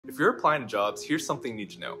If you're applying to jobs, here's something you need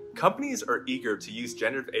to know. Companies are eager to use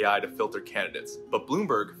generative AI to filter candidates, but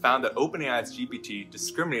Bloomberg found that OpenAI's GPT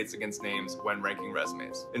discriminates against names when ranking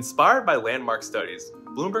resumes. Inspired by landmark studies,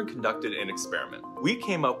 Bloomberg conducted an experiment. We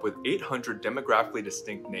came up with 800 demographically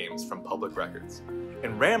distinct names from public records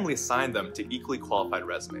and randomly assigned them to equally qualified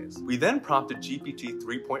resumes. We then prompted GPT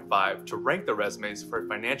 3.5 to rank the resumes for a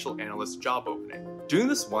financial analyst job opening. Doing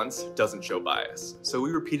this once doesn't show bias, so we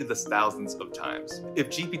repeated this thousands of times. If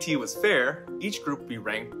GPT was fair, each group would be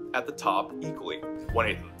ranked at the top equally,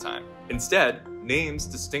 1/8 of the time. Instead, names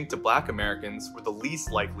distinct to Black Americans were the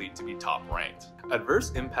least likely to be top ranked.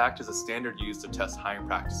 Adverse impact is a standard used to test hiring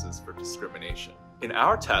practices for discrimination. In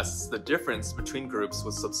our tests, the difference between groups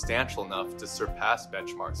was substantial enough to surpass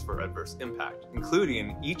benchmarks for adverse impact, including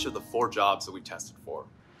in each of the 4 jobs that we tested for.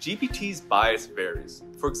 GPT's bias varies.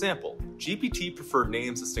 For example, GPT preferred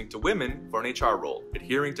names distinct to women for an HR role,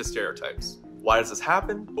 adhering to stereotypes. Why does this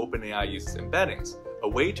happen? OpenAI uses embeddings, a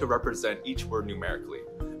way to represent each word numerically,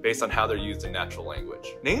 based on how they're used in natural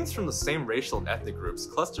language. Names from the same racial and ethnic groups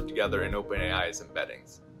clustered together in OpenAI's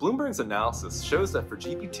embeddings. Bloomberg's analysis shows that for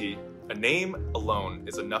GPT, a name alone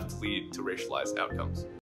is enough to lead to racialized outcomes.